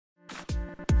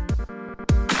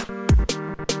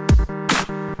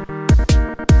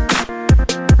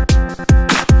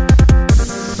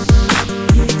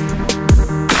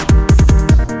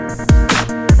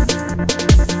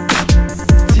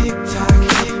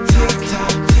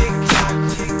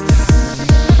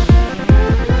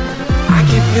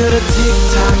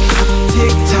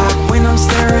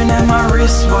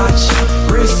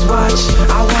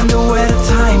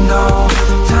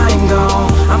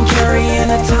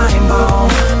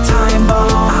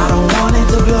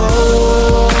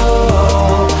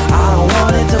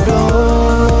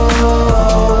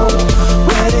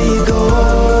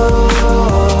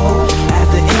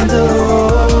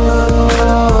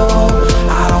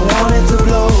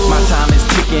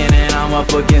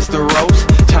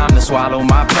swallow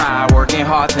my pride, working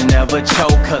hard to never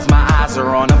choke, cause my eyes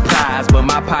are on the prize, but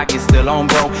my pocket's still on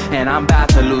broke, and I'm about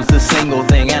to lose the single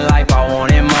thing in life I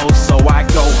wanted most. So I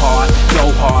go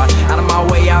hard, out of my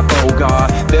way I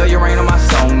bogart. Failure ain't on my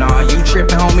sonar, you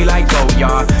tripping homie like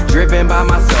Boyard. Driven by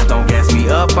myself, don't gas me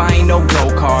up, I ain't no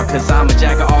go-kart, cause I'm a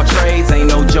jack of all trades, ain't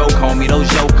no joke homie, those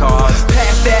joke cars.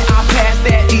 Past that, I pass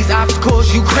that, these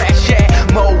obstacles you crash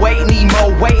at. More weight, need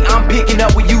more weight, I'm picking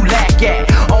up where you lack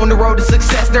at. On the road to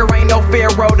success, there ain't no fair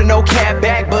road and no cab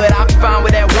back, but I'll be fine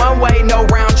with that one way, no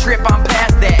round trip, I'm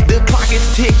past that. The clock is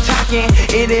tick-tocking,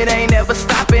 and it ain't ever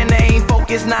stopping. They ain't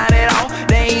focused, not at all,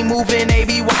 they ain't moving, they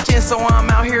be watching, so I'm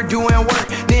out here doing work.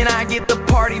 Then I get the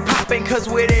party popping, cause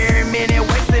with every minute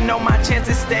wasting, know my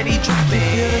chances steady dropping.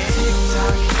 Feel the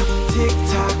tick-tock,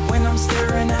 tick-tock, when I'm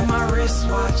staring at my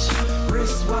wristwatch,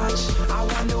 I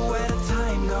wonder where the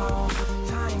time goes.